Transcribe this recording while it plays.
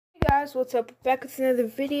guys, what's up? Back with another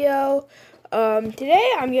video. Today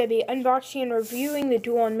I'm going to be unboxing and reviewing the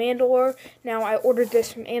Duel on Mandalore. Now, I ordered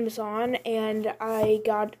this from Amazon, and I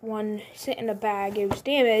got one sent in a bag. It was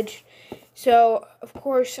damaged, so of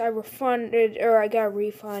course I got a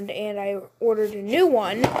refund, and I ordered a new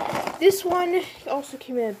one. This one also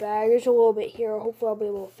came in a bag. There's a little bit here. Hopefully I'll be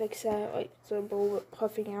able to fix that. Like, it's a little bit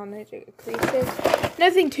puffing out and there's like a crease there.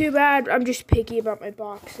 Nothing too bad. I'm just picky about my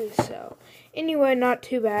boxes, so anyway, not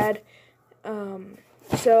too bad.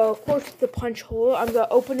 So of course the punch hole, I'm gonna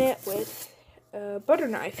open it with a butter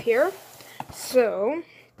knife here. So,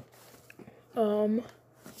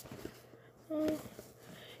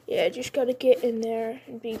 yeah, just gotta get in there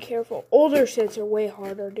and be careful. Older sets are way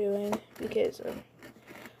harder doing because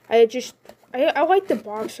I like the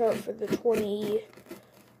box art for the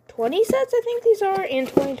 2020 sets, I think these are, in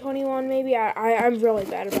 2021 maybe. I'm really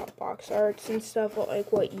bad about box arts and stuff,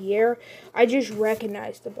 like what year. I just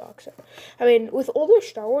recognize the box art. I mean, with older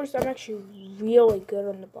Star Wars, I'm actually really good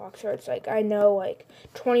on the box arts. Like, I know, like,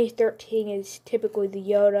 2013 is typically the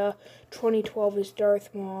Yoda, 2012 is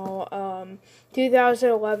Darth Maul,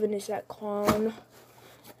 2011 is that clone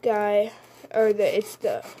guy, or I think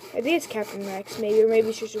it's Captain Rex, maybe, or maybe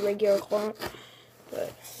it's just a regular clone.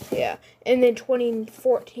 But, yeah. And then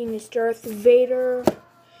 2014 is Darth Vader.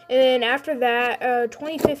 And then after that,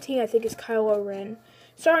 2015, I think, is Kylo Ren.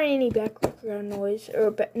 Sorry, any background noise,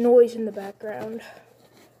 or noise in the background.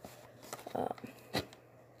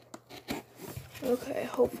 Okay,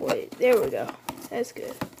 hopefully, there we go. That's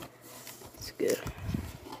good. That's good.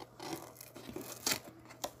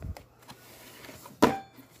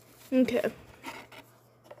 Okay.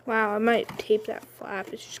 Wow, I might tape that flap.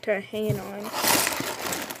 It's just kind of hanging on.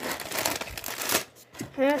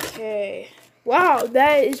 Okay. Wow,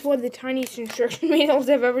 that is one of the tiniest instruction manuals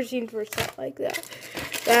I've ever seen for a set like that.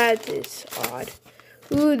 That is odd.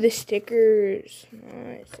 Ooh, the stickers.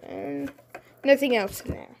 Nice. And nothing else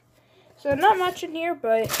in there. So not much in here,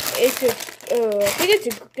 but it's I think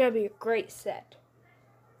it's gonna be a great set.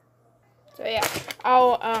 So yeah,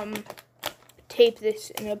 I'll tape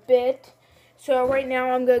this in a bit. So right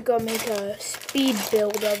now I'm gonna go make a speed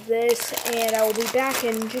build of this, and I will be back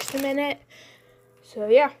in just a minute. So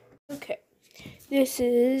yeah, okay. This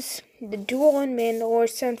is the Duel on Mandalore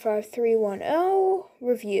 75310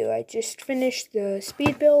 review. I just finished the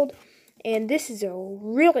speed build, and this is a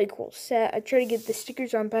really cool set. I tried to get the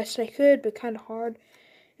stickers on best I could, but kind of hard.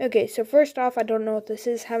 Okay, so first off, I don't know what this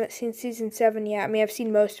is. Haven't seen season 7 yet. I mean, I've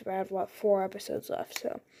seen most of it. I have, 4 episodes left,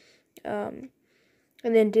 so, and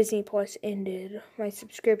then Disney Plus ended my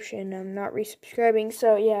subscription. I'm not resubscribing,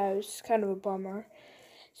 so yeah, it was kind of a bummer.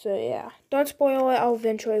 So yeah, don't spoil it. I'll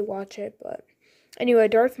eventually watch it, but anyway,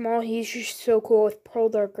 Darth Maul, he's just so cool with Pearl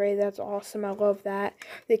Dark Gray. That's awesome. I love that.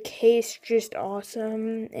 The case, just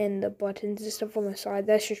awesome, and the buttons and stuff on the side,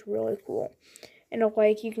 that's just really cool. And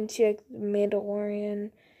like, you can see like the Mandalore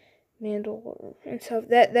and stuff.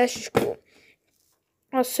 That's just cool.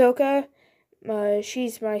 Ahsoka,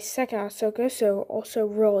 she's my second Ahsoka, so also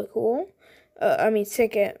really cool.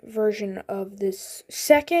 Second version of this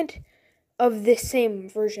same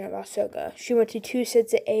version of Ahsoka. She went to 2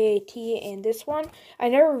 sets of AAT and this one. I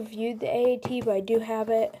never reviewed the AAT, but I do have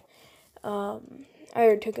it. I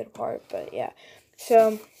already took it apart, but yeah.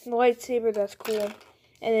 So, the lightsaber, that's cool.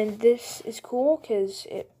 And then this is cool because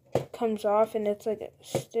it comes off and it's like a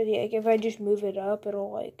steady. Like, if I just move it up,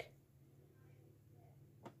 it'll like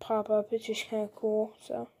pop up. It's just kind of cool.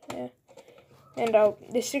 So, yeah. And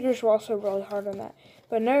the stickers were also really hard on that.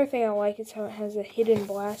 But another thing I like is how it has a hidden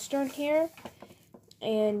blaster in here.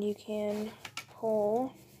 And you can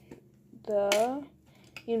pull the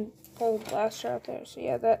blaster out there. So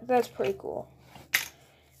yeah, that's pretty cool.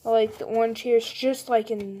 I like the orange here. It's just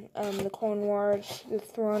like in the Clone Wars, the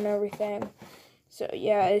throne and everything. So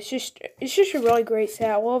yeah, it's just a really great set.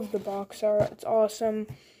 I love the box art. It's awesome.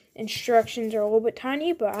 Instructions are a little bit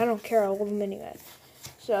tiny, but I don't care. I love them anyway.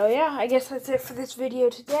 So yeah, I guess that's it for this video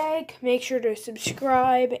today. Make sure to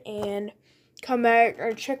subscribe and come back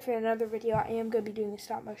or check for another video. I am going to be doing a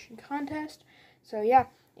stop motion contest. So yeah,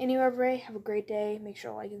 anyway, everybody, have a great day. Make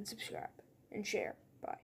sure to like and subscribe and share.